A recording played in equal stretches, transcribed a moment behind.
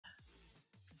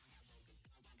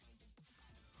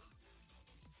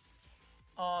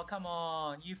Oh, come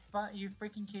on. You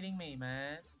freaking kidding me,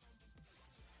 man.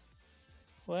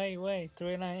 Wait,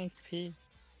 39 XP.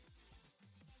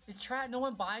 It's trash. No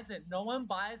one buys it. No one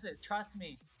buys it. Trust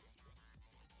me.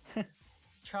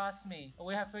 Trust me.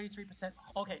 We have 33%.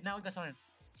 Okay, now we got something.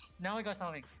 Now we got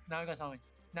something. Now we got something.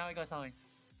 Now we got something.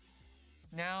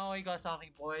 Now we got something,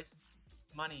 boys.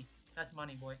 Money. That's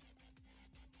money, boys.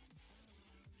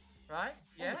 Right?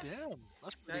 Yeah? Oh, damn.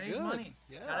 That's pretty That good. is money.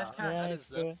 Yeah. Now that's cash. Yeah, that it's is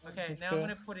good. Okay, It's now good. I'm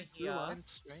gonna put it Blue here. line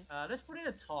strength. Let's put it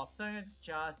at the top. So I'm gonna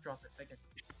just drop it. Okay.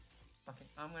 Okay,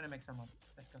 I'm gonna make some money.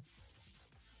 Let's go.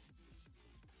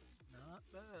 Not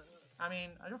bad. I mean,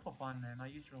 I do it for fun, man. I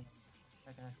use real money.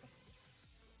 Okay, let's go.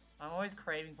 I'm always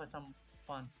craving for some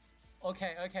fun.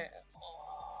 Okay.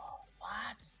 Oh,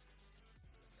 what?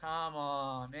 Come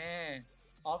on, man.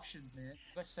 Options, man.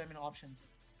 Got so many options.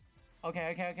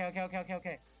 Okay.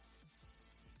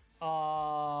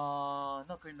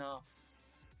 Not good enough.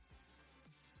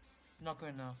 Not good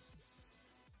enough.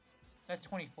 That's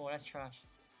 24. That's trash.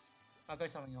 I'll go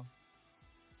something else.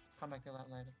 Come back to that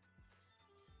later.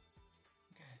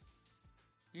 Okay.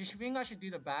 You think I should do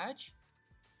the badge?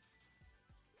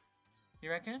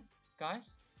 You reckon,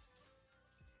 guys?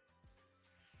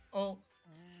 Oh.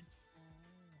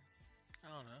 I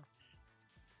don't know.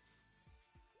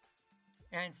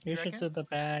 And You should do the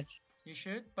badge. You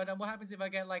should? But what happens if I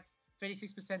get like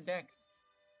 36% dex?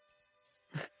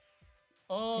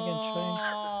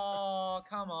 Oh,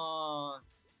 come on.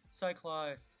 So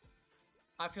close.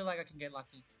 I feel like I can get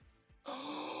lucky.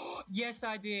 Yes,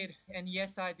 I did. And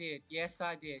yes, I did. Yes,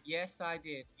 I did. Yes, I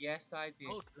did. Yes, I did.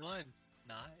 Oh, line.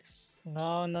 Nice.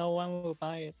 No, no one will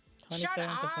buy it. 27% Shut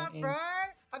up, in. bro!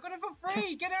 I got it for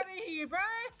free! Get out of here, bro!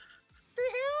 The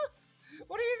hell?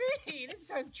 What do you mean? This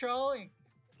guy's trolling.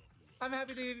 I'm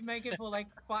happy to make it for like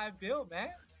 5 bill,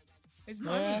 man. It's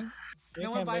money. You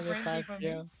No one can buy make it frenzy 5 from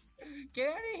bill. me. Get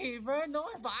out of here, bro. No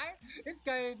one buy. This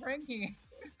guy is ranking.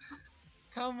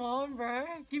 Come on, bro.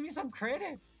 Give me some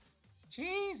credit.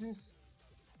 Jesus.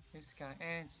 This guy,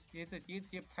 Ants. You're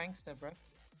prankster, bro.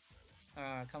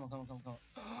 Come on.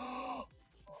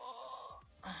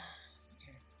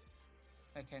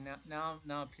 Okay, now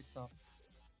I'm pissed off.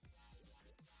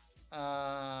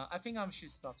 I think I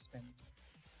should stop spending.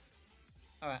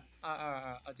 Alright,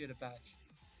 I'll do the badge.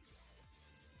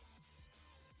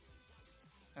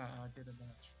 Alright, I'll do the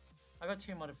badge. I got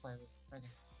 2 more to play with.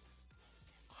 Okay.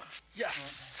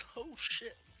 Yes! Oh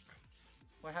shit!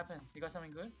 What happened? You got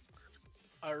something good?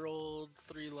 I rolled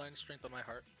 3 line strength on my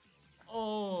heart.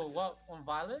 Oh, what? On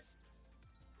Violet?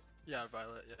 Yeah,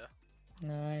 Violet, yeah.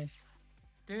 Nice.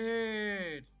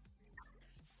 Dude!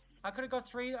 I could have got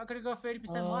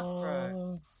 30% luck,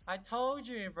 bro. I told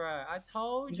you, bro. I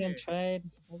told you. You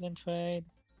can trade.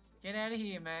 Get out of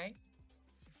here, mate.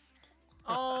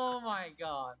 Oh my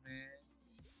god, man.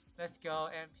 Let's go,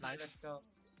 MP. Nice. Let's go.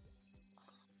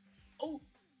 Oh.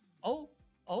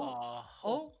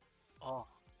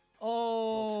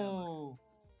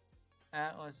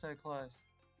 That was so close.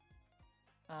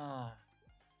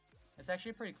 It's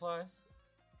actually pretty close.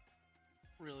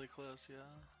 Really close, yeah.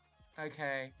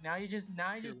 Okay, now you're just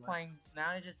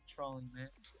trolling, man.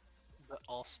 The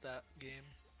all stat game.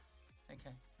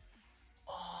 Okay.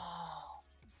 Oh.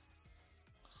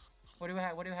 What do we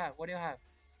have?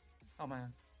 Oh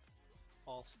man.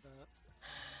 All stat.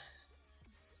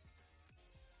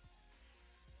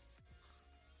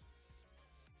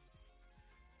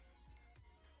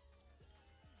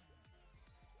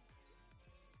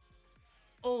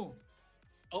 Oh,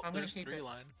 I'm gonna keep 3 it.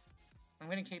 Line. I'm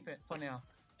gonna keep it for now.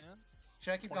 Yeah.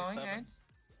 Should I keep going, Ants?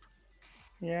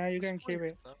 Yeah, you can keep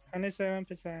it.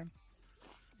 27%.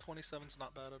 27's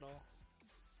not bad at all.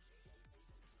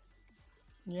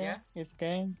 Yeah, it's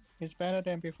game. It's better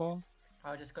than before.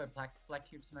 I'll just go black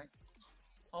cubes, mate.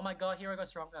 Oh my god, Hero got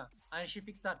stronger. I should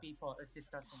fix that B pot. Let's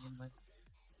discuss it anyways.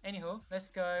 Anywho, let's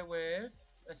go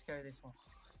this one.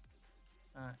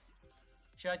 Alright.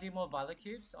 Should I do more Violet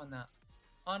cubes or not?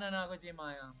 Oh no, I'll go do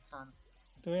my Kana.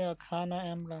 Do your Kana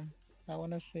emblem. I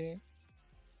wanna see it.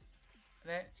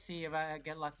 Let's see if I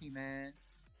get lucky, man.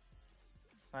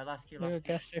 Alright, last cue. You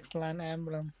get 6-line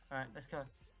emblem. Alright, let's go.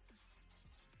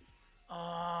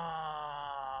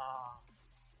 Ah.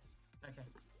 Okay,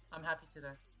 I'm happy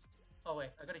today. Oh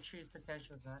wait, I gotta choose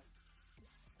potentials, right?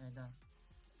 Okay, done.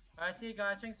 Alright, see you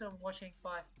guys. Thanks for watching.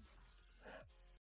 Bye.